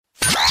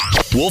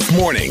Wolf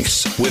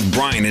Mornings with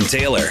Brian and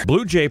Taylor.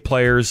 Blue Jay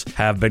players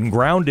have been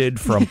grounded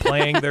from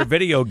playing their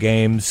video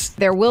games.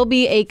 There will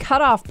be a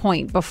cutoff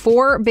point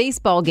before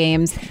baseball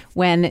games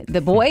when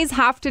the boys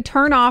have to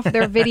turn off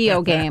their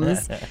video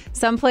games.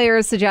 Some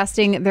players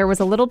suggesting there was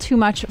a little too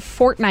much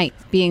Fortnite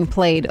being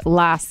played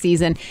last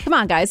season. Come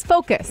on, guys,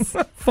 focus.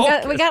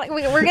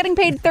 We're getting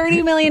paid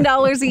 $30 million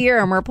a year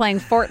and we're playing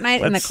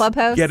Fortnite in the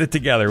clubhouse. Get it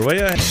together, will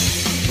you?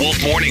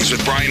 Wolf Mornings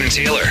with Brian and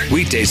Taylor.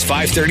 Weekdays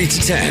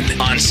 5:30 to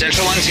 10 on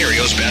Central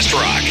Ontario's Best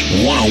Rock.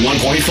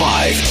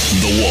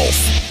 101.5 The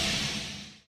Wolf.